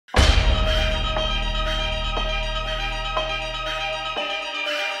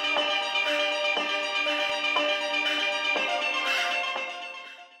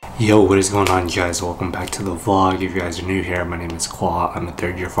Yo, what is going on, you guys? Welcome back to the vlog. If you guys are new here, my name is Kwa. I'm a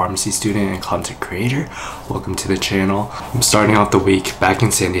third-year pharmacy student and content creator. Welcome to the channel. I'm starting off the week back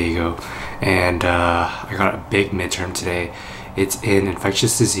in San Diego, and I got a big midterm today. It's in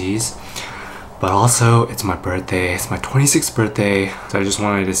infectious disease, but also it's my birthday. It's my 26th birthday, so I just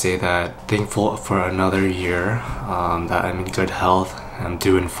wanted to say that thankful for another year, that I'm in good health. I'm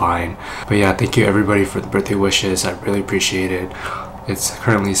doing fine. But yeah, thank you everybody for the birthday wishes. I really appreciate it. It's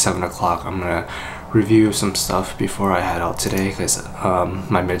currently 7 o'clock. I'm gonna review some stuff before I head out today because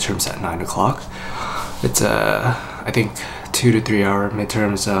my midterm's at 9 o'clock. It's I think 2 to 3 hour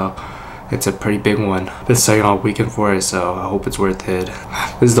midterm, so it's a pretty big one. Been studying all weekend for it, so I hope it's worth it.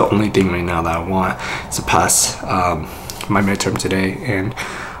 This is the only thing right now that I want is to pass my midterm today, and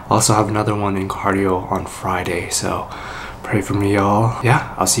also have another one in cardio on Friday, so pray for me, y'all.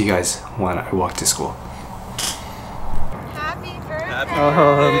 Yeah, I'll see you guys when I walk to school.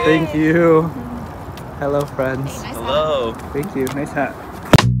 Oh, thank you. Hello, friends. Hey, nice hello. Hat. Thank you. Nice hat.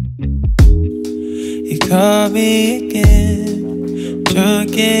 You call me again,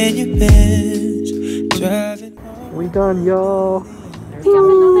 drunk in your Benz, driving home. We done, y'all.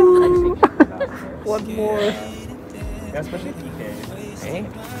 One more. Yeah, especially PK. Hey?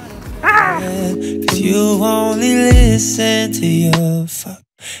 Cause you only listen to your fuck.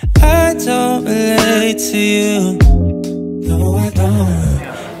 I don't relate to you. No, I don't.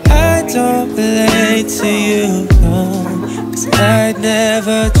 I don't relate to you, no. Cause I'd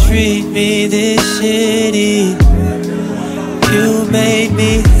never treat me this shitty. You made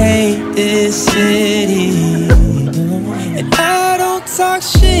me hate this city, no. And I don't talk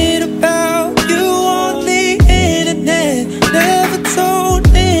shit about you on the internet. Never told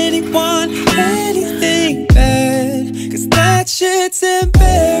anyone anything bad, cause that shit's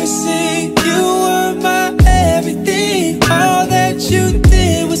embarrassing. You were my everything. All that you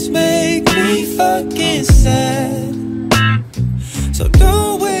did was make me fucking sad. So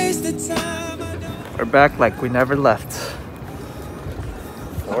don't waste the time. We're back like we never left.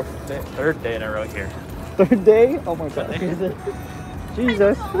 Third day in a row here. Third day? Oh my god.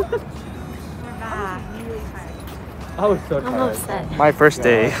 Jesus. We're back. Really tired. I was so I'm tired. upset. My first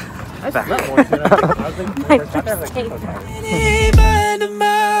day. Back. My first day. Anybody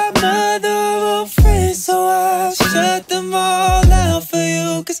my mother or friends, so I shut them all out for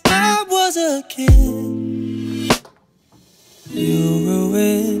you, cause I was a kid. You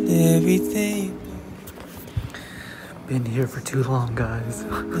ruined everything. Been here for too long, guys.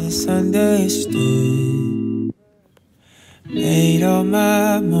 Misunderstood. Made all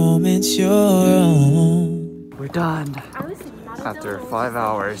my moments your own. We're done. After 5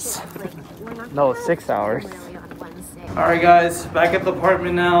 hours. No, 6 hours. Alright guys, back at the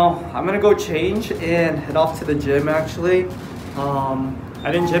apartment now. I'm gonna go change and head off to the gym actually. I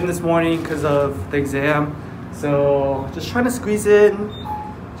didn't gym this morning because of the exam. So just trying to squeeze in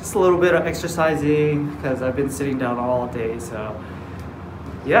just a little bit of exercising because I've been sitting down all day. So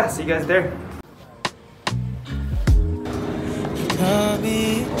yeah, see you guys there. Call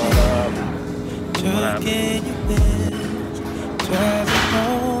me drunk in your bed, driving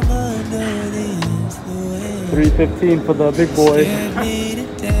home under the influence. 3:15 for the big boy. Scared me to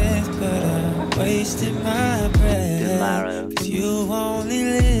death, but I wasted my breath. Cause you only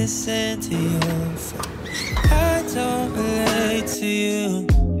listen to yourself. I don't relate to you.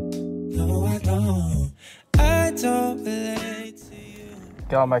 No, I don't. I don't relate to you.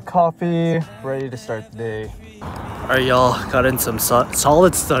 Got my coffee, ready to start the day. Alright y'all, got in some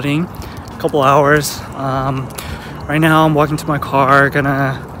solid studying, a couple hours. Right now I'm walking to my car,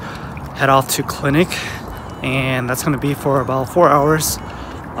 gonna head off to clinic, and that's gonna be for about 4 hours.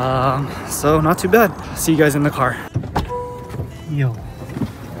 So not too bad. See you guys in the car. Yo.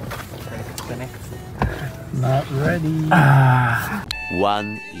 Not ready.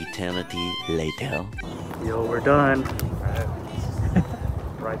 One eternity later. Yo, we're done.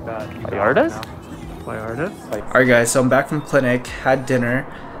 Right back. Vallarta's? Alright guys, so I'm back from clinic, had dinner,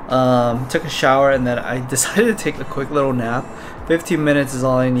 took a shower, and then I decided to take a quick little nap. 15 minutes is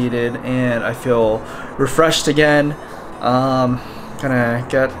all I needed, and I feel refreshed again. Gonna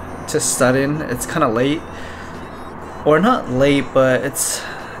get to studying. It's kind of late, or not late, but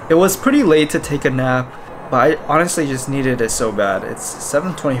it was pretty late to take a nap, but I honestly just needed it so bad. It's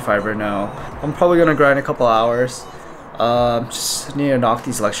 7:25 right now. I'm probably gonna grind a couple hours. Just need to knock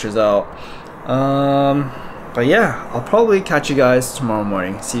these lectures out. But yeah, I'll probably catch you guys tomorrow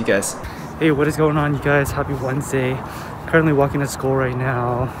morning. See you guys. Hey, what is going on, you guys? Happy Wednesday. Currently walking to school right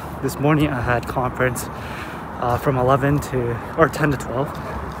now. This morning I had conference from 10 to 12,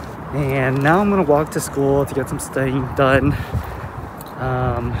 and now I'm gonna walk to school to get some studying done.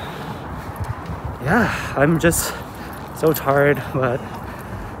 yeah, I'm just so tired, but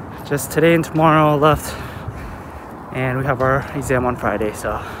just today and tomorrow left, and we have our exam on Friday,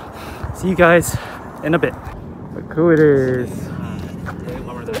 so see you guys in a bit. Look who it is. Way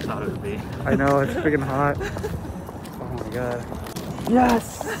warmer than I thought it would be. I know, it's freaking hot. Oh my god.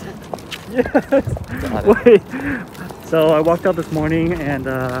 Yes! Yes! Wait! So I walked out this morning and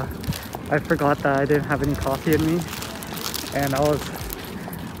I forgot that I didn't have any coffee in me. And I was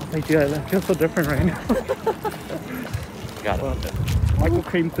like, dude, I feel so different right now. Got it. Michael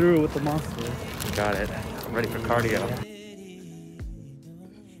came through with the monster. Got it. I'm ready for cardio.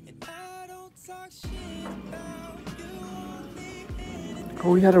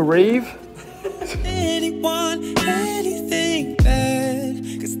 Oh, we had a rave? Anyone, anything bad,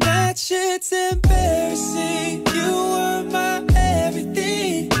 'cause that shit's embarrassing. You were my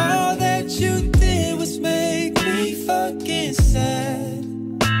everything. All that you did was make me fucking sad.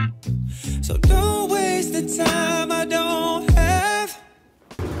 So don't waste the time I don't have.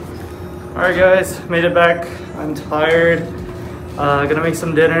 Alright guys, made it back. I'm tired. Gonna make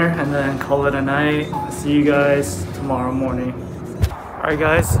some dinner and then call it a night. See you guys tomorrow morning. Alright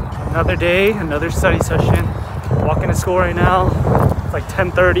guys, another day, another study session. Walking to school right now. It's like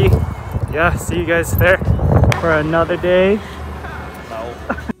 10:30. Yeah, see you guys there for another day.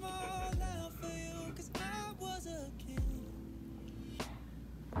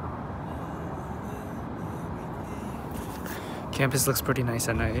 Campus looks pretty nice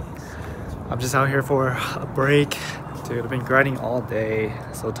at night. I'm just out here for a break. Dude, I've been grinding all day.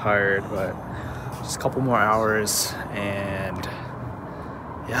 So tired, but just a couple more hours and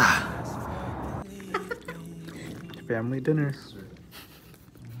yeah. Family dinner.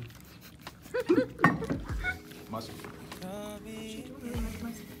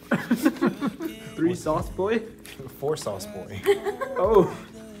 Three sauce boy? 4 sauce boy. Oh.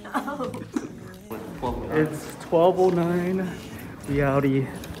 It's 12:09. We outie.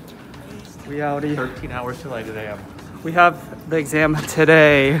 13 hours till I exam. We have the exam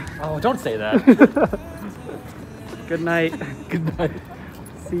today. Oh, don't say that. Good night. Good night.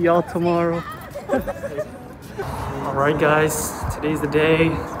 See y'all tomorrow. Alright guys, today's the day.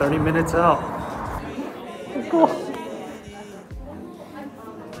 30 minutes out. Let's go.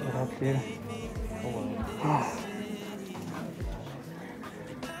 What up, dude? Oh.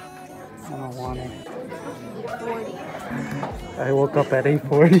 I don't want it. I woke up at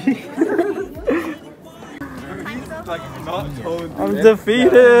 8:40. I'm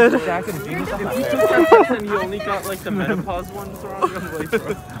defeated. And you only got like the menopause ones wrong. I'm like,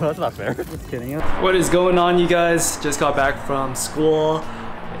 bro. That's not fair. Just kidding. What is going on, you guys? Just got back from school.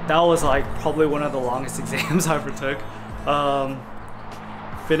 That was like probably one of the longest exams I ever took.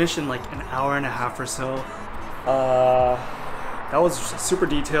 Finished in like an hour and a half or so. That was super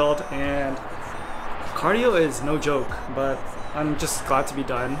detailed, and cardio is no joke, but I'm just glad to be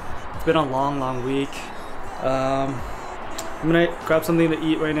done. It's been a long week. I'm gonna grab something to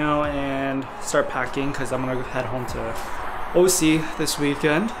eat right now and start packing because I'm gonna head home to OC this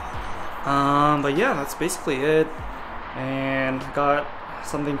weekend. But yeah, that's basically it. And got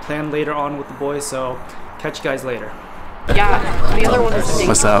something planned later on with the boys, so catch you guys later. Yeah, the other one is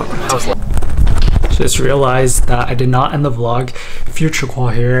What's up? Just realized that I did not end the vlog. Future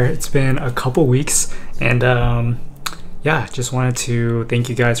Kwa here. It's been a couple weeks, and yeah, just wanted to thank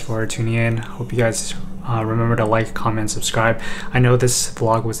you guys for tuning in. Hope you guys remember to like, comment, subscribe. I know this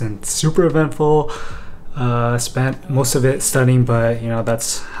vlog wasn't super eventful. Spent most of it studying, but you know,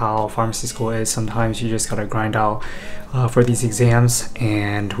 that's how pharmacy school is. Sometimes you just gotta grind out for these exams,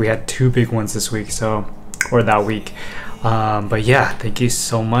 and we had 2 big ones this week, or that week. But yeah, thank you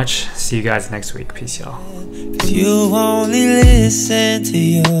so much. See you guys next week. Peace, y'all. You only listen to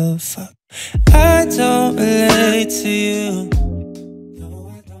your fuck. I don't relate to you.